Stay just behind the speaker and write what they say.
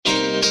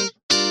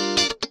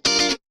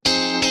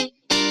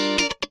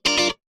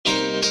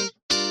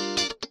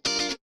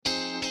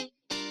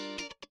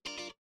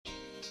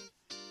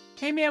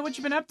Hey, Mia, what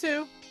you been up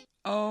to?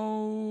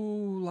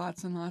 Oh,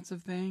 lots and lots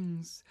of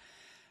things.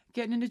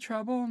 Getting into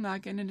trouble,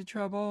 not getting into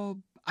trouble,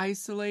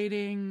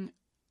 isolating,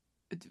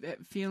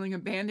 feeling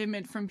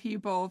abandonment from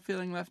people,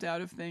 feeling left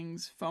out of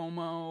things,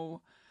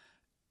 FOMO,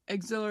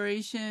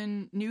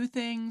 exhilaration, new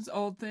things,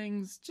 old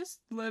things,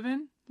 just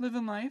living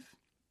life.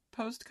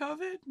 Post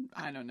COVID?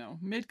 I don't know.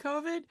 Mid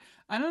COVID?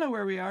 I don't know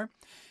where we are.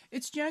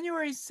 It's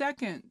January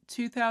 2nd,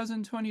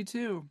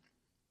 2022.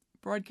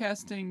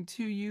 Broadcasting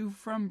to you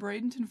from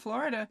Bradenton,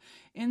 Florida,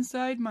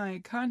 inside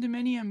my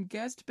condominium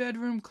guest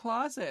bedroom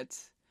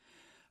closet.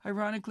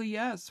 Ironically,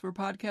 yes, we're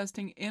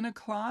podcasting in a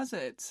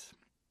closet.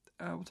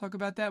 We'll talk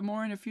about that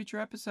more in a future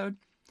episode.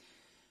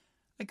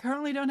 I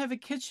currently don't have a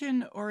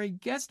kitchen or a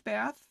guest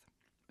bath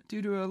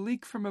due to a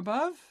leak from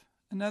above.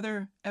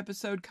 Another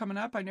episode coming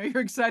up. I know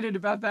you're excited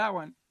about that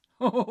one.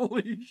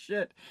 Holy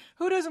shit.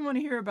 Who doesn't want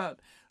to hear about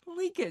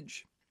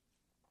leakage?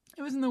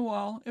 It was in the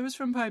wall. It was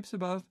from pipes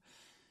above.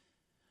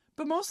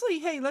 But mostly,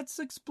 hey, let's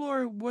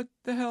explore what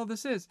the hell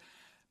this is.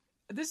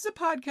 This is a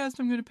podcast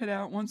I'm going to put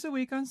out once a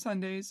week on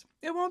Sundays.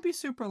 It won't be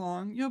super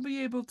long. You'll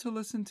be able to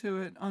listen to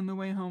it on the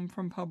way home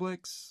from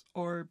Publix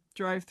or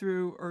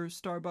drive-thru or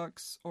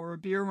Starbucks or a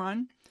beer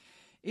run.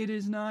 It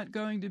is not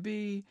going to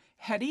be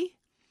heady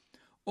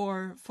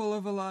or full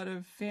of a lot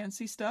of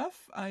fancy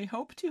stuff. I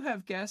hope to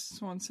have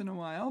guests once in a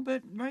while,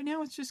 but right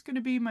now it's just going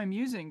to be my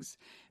musings.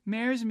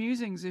 Mare's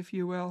musings, if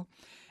you will.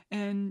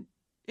 And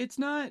it's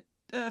not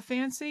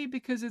fancy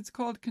because it's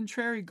called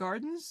Contrary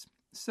Gardens.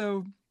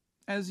 So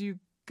as you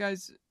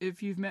guys,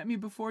 if you've met me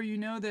before, you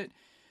know that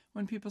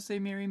when people say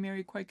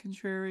Mary, quite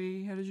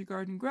contrary, how does your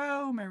garden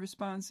grow? My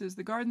response is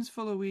the garden's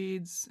full of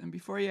weeds. And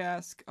before you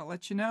ask, I'll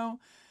let you know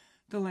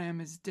the lamb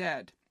is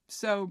dead.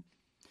 So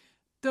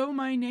though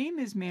my name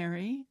is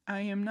Mary,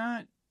 I am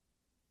not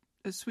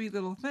a sweet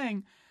little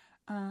thing.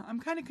 I'm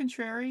kind of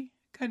contrary,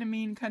 kind of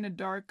mean, kind of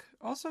dark,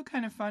 also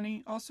kind of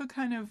funny, also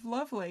kind of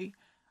lovely.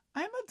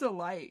 I'm a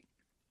delight.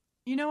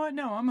 You know what?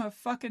 No, I'm a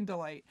fucking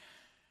delight.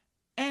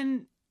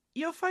 And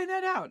you'll find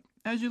that out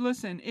as you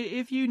listen.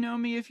 If you know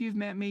me, if you've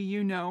met me,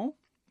 you know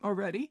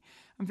already.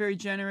 I'm very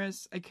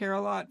generous. I care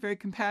a lot. Very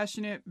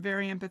compassionate.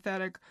 Very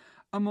empathetic.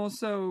 I'm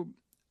also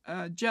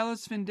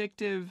jealous,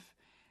 vindictive,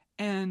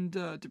 and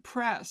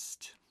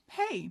depressed.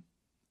 Hey,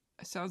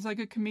 sounds like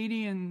a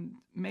comedian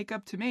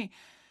makeup to me.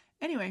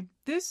 Anyway,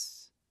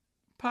 this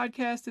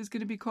podcast is going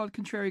to be called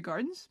Contrary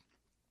Gardens.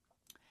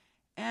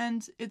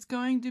 And it's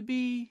going to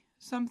be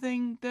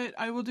something that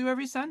I will do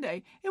every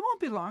Sunday. It won't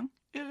be long.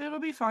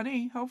 It'll be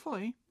funny,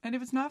 hopefully. And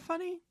if it's not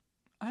funny,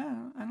 I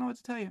don't know what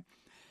to tell you.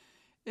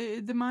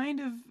 The mind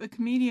of a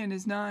comedian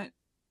is not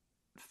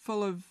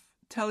full of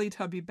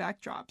Teletubby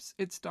backdrops.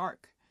 It's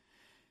dark.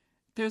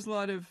 There's a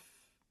lot of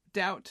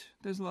doubt.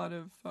 There's a lot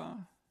of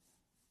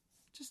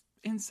just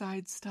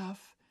inside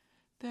stuff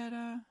that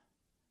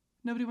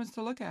nobody wants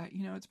to look at.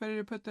 You know, it's better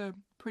to put the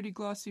pretty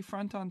glossy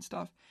front on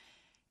stuff.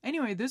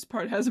 Anyway, this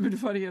part hasn't been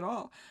funny at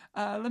all.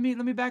 Let me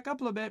back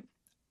up a little bit.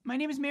 My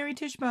name is Mary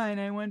Tischbein.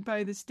 I went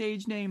by the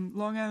stage name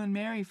Long Island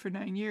Mary for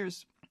 9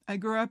 years. I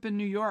grew up in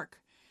New York,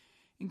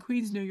 in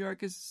Queens, New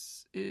York.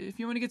 If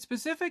you want to get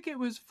specific, it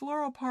was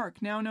Floral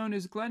Park, now known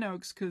as Glen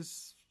Oaks,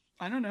 because,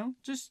 I don't know,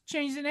 just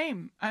change the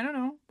name. I don't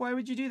know. Why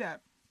would you do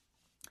that?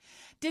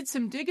 Did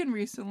some digging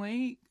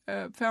recently.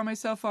 Found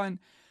myself on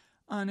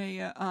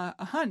a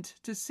hunt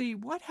to see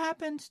what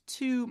happened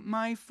to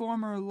my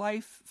former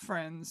life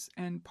friends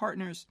and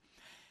partners.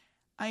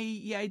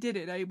 I did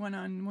it. I went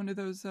on one of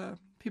those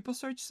people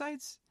search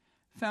sites,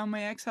 found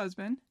my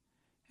ex-husband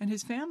and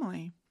his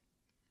family,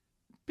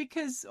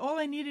 because all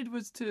I needed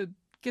was to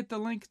get the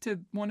link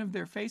to one of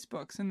their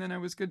Facebooks, and then I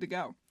was good to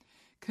go.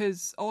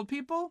 Because old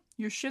people,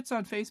 your shit's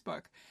on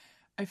Facebook.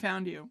 I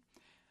found you.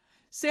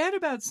 Sad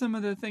about some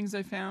of the things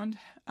I found.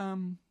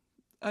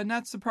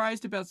 Not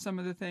surprised about some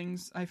of the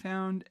things I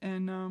found,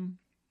 and a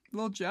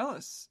little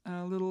jealous,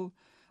 a little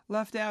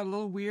left out, a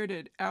little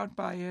weirded out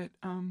by it.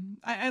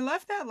 I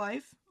left that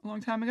life a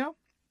long time ago,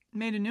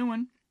 made a new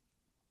one,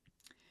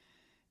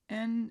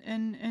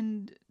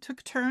 and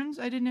took turns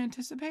I didn't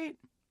anticipate.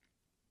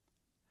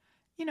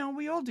 You know,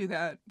 we all do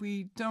that.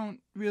 We don't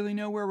really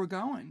know where we're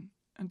going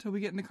until we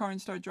get in the car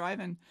and start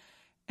driving.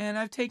 And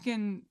I've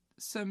taken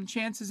some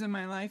chances in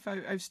my life.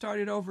 I've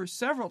started over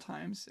several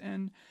times,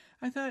 and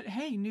I thought,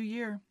 hey, new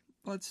year,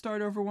 let's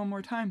start over one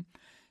more time.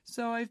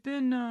 So I've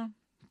been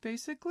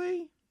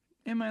basically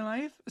in my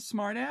life a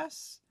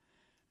smartass,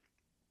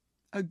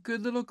 a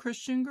good little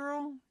Christian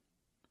girl,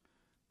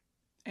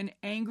 an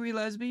angry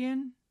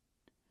lesbian,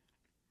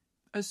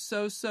 a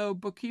so-so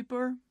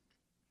bookkeeper,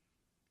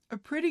 a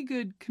pretty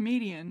good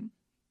comedian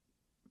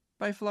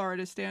by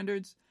Florida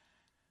standards.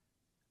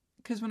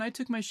 Because when I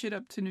took my shit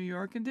up to New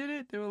York and did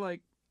it, they were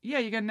like, yeah,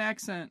 you got an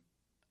accent.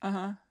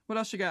 Uh-huh. What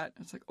else you got?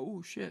 It's like,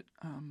 oh, shit.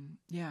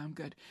 Yeah, I'm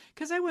good.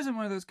 Because I wasn't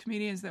one of those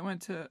comedians that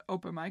went to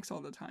open mics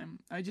all the time.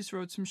 I just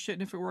wrote some shit,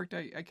 and if it worked,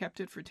 I kept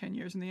it for 10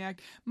 years in the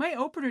act. My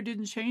opener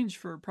didn't change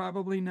for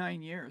probably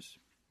 9 years.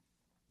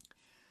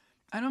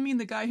 I don't mean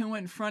the guy who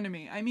went in front of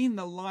me. I mean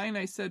the line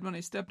I said when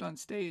I stepped on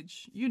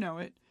stage. You know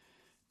it.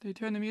 They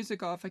turn the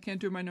music off. I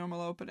can't do my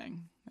normal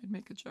opening. I'd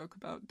make a joke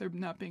about there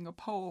not being a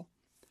pole.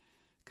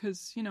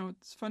 Because, you know,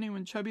 it's funny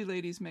when chubby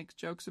ladies make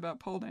jokes about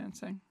pole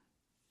dancing.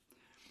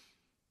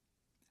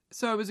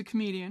 So I was a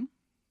comedian.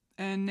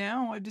 And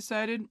now I've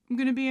decided I'm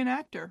going to be an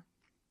actor.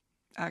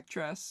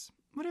 Actress.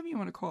 Whatever you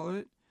want to call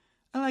it.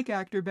 I like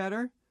actor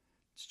better.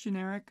 It's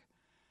generic.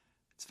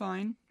 It's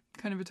fine.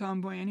 Kind of a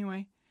tomboy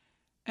anyway.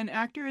 An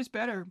actor is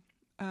better.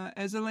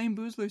 As Elaine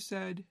Boozler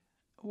said,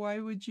 why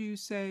would you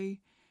say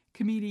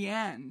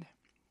comedian?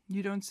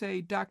 You don't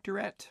say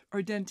doctorette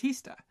or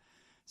dentista.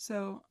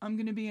 So I'm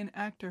going to be an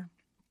actor.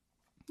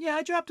 Yeah,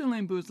 I dropped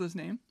Elaine Boozler's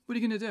name. What are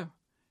you going to do?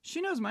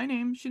 She knows my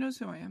name. She knows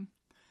who I am.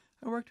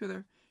 I worked with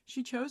her.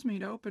 She chose me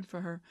to open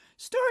for her.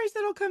 Stories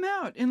that'll come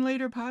out in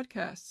later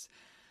podcasts.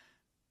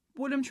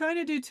 What I'm trying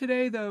to do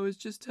today, though, is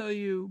just tell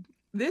you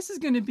this is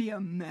going to be a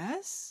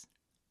mess.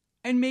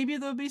 And maybe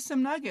there'll be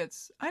some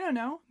nuggets. I don't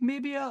know.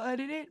 Maybe I'll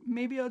edit it.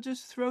 Maybe I'll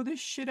just throw this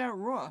shit out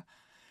raw.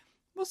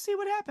 We'll see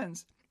what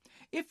happens.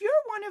 If you're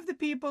one of the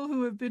people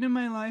who have been in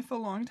my life a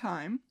long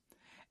time,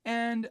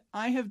 and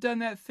I have done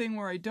that thing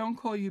where I don't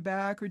call you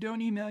back or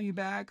don't email you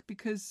back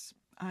because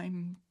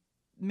I'm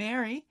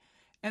Mary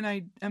and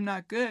I am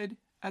not good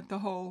at the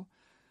whole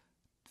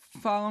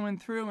following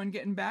through and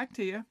getting back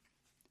to you,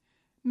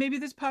 maybe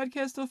this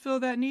podcast will fill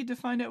that need to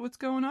find out what's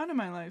going on in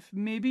my life.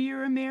 Maybe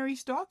you're a Mary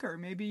stalker.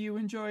 Maybe you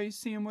enjoy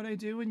seeing what I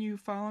do and you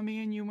follow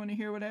me and you want to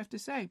hear what I have to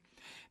say.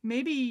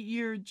 Maybe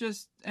you're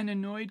just an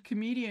annoyed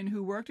comedian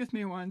who worked with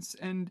me once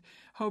and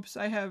hopes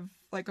I have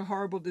like a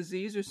horrible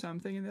disease or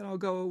something and that I'll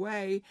go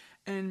away.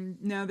 And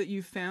now that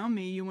you've found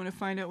me, you want to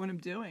find out what I'm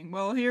doing.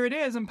 Well, here it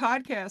is. I'm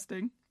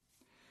podcasting.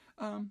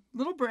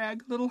 Little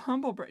brag, little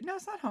humble brag. No,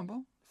 it's not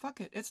humble. Fuck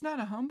it. It's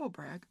not a humble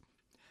brag.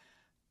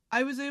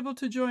 I was able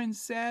to join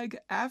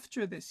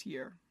SAG-AFTRA this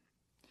year.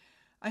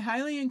 I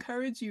highly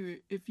encourage you,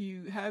 if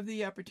you have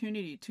the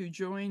opportunity, to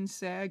join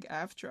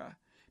SAG-AFTRA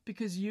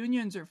because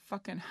unions are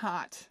fucking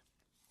hot.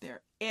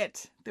 They're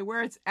it. They're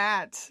where it's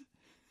at.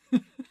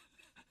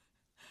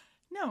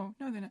 No,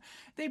 they're not.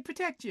 They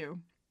protect you.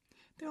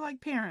 They're like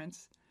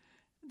parents.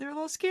 They're a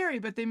little scary,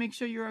 but they make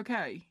sure you're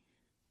okay.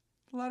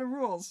 A lot of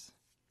rules.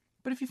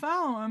 But if you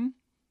follow them,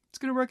 it's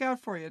going to work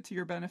out for you to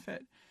your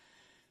benefit.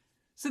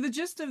 So the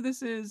gist of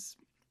this is,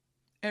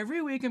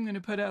 every week I'm going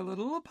to put out a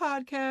little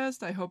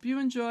podcast. I hope you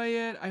enjoy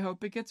it. I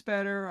hope it gets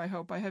better. I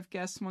hope I have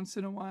guests once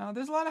in a while.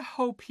 There's a lot of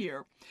hope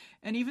here.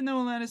 And even though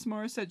Alanis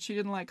Morris said she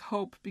didn't like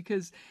hope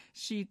because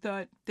she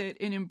thought that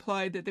it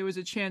implied that there was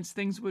a chance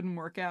things wouldn't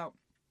work out,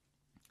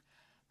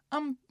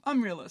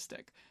 I'm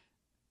realistic.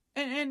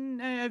 And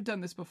I've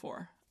done this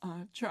before.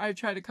 I've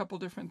tried a couple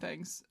different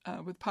things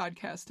with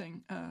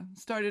podcasting.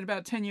 Started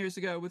about 10 years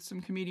ago with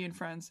some comedian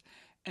friends.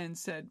 And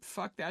said,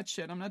 fuck that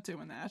shit, I'm not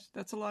doing that.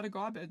 That's a lot of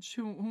garbage.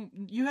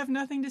 You have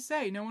nothing to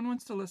say. No one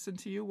wants to listen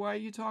to you. Why are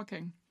you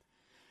talking?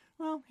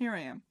 Well, here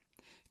I am.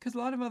 Because a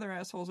lot of other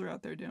assholes are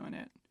out there doing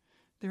it.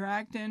 They're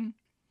acting.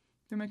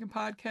 They're making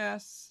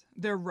podcasts.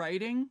 They're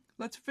writing.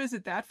 Let's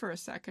visit that for a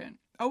second.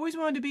 Always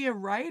wanted to be a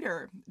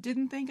writer.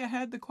 Didn't think I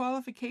had the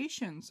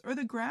qualifications or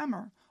the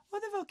grammar or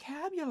the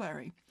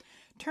vocabulary.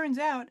 Turns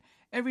out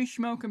every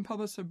schmo can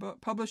publish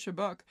a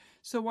book.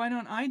 So why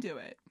don't I do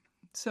it?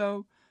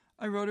 So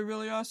I wrote a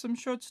really awesome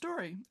short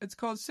story. It's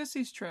called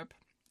Sissy's Trip.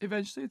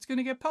 Eventually it's going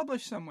to get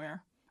published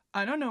somewhere.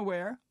 I don't know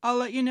where. I'll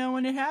let you know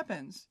when it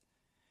happens.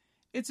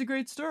 It's a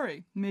great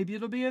story. Maybe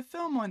it'll be a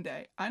film one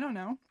day. I don't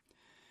know.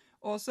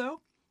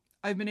 Also,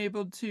 I've been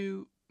able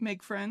to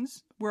make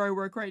friends where I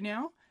work right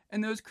now,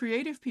 and those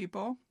creative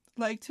people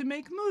like to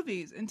make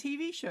movies and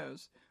TV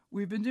shows.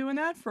 We've been doing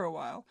that for a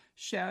while.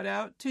 Shout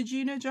out to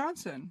Gina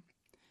Johnson.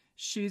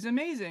 She's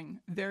amazing.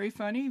 Very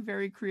funny,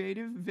 very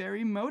creative,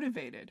 very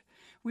motivated.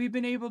 We've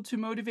been able to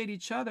motivate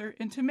each other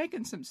into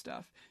making some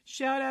stuff.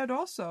 Shout out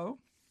also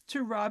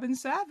to Robin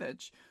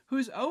Savage,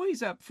 who's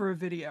always up for a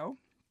video,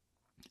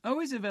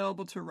 always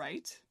available to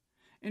write.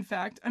 In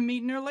fact, I'm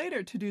meeting her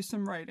later to do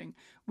some writing.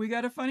 We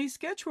got a funny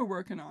sketch we're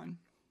working on.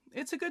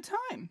 It's a good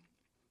time.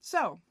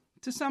 So,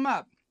 to sum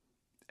up,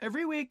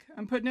 every week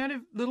I'm putting out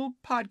a little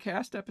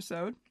podcast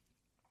episode.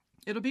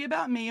 It'll be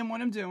about me and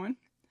what I'm doing.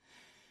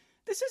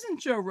 This isn't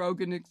Joe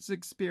Rogan's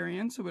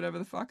Experience or whatever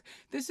the fuck.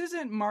 This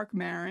isn't Mark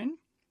Maron.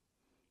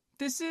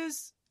 This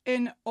is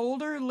an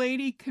older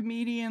lady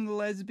comedian,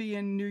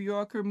 lesbian, New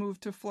Yorker,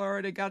 moved to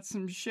Florida, got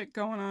some shit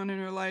going on in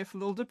her life, a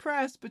little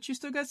depressed, but she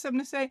still got something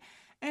to say.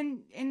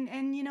 And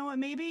you know what,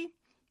 maybe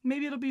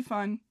it'll be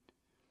fun.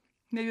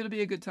 Maybe it'll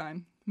be a good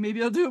time.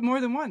 Maybe I'll do it more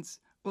than once.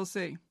 We'll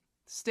see.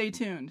 Stay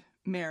tuned.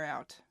 Mare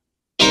out.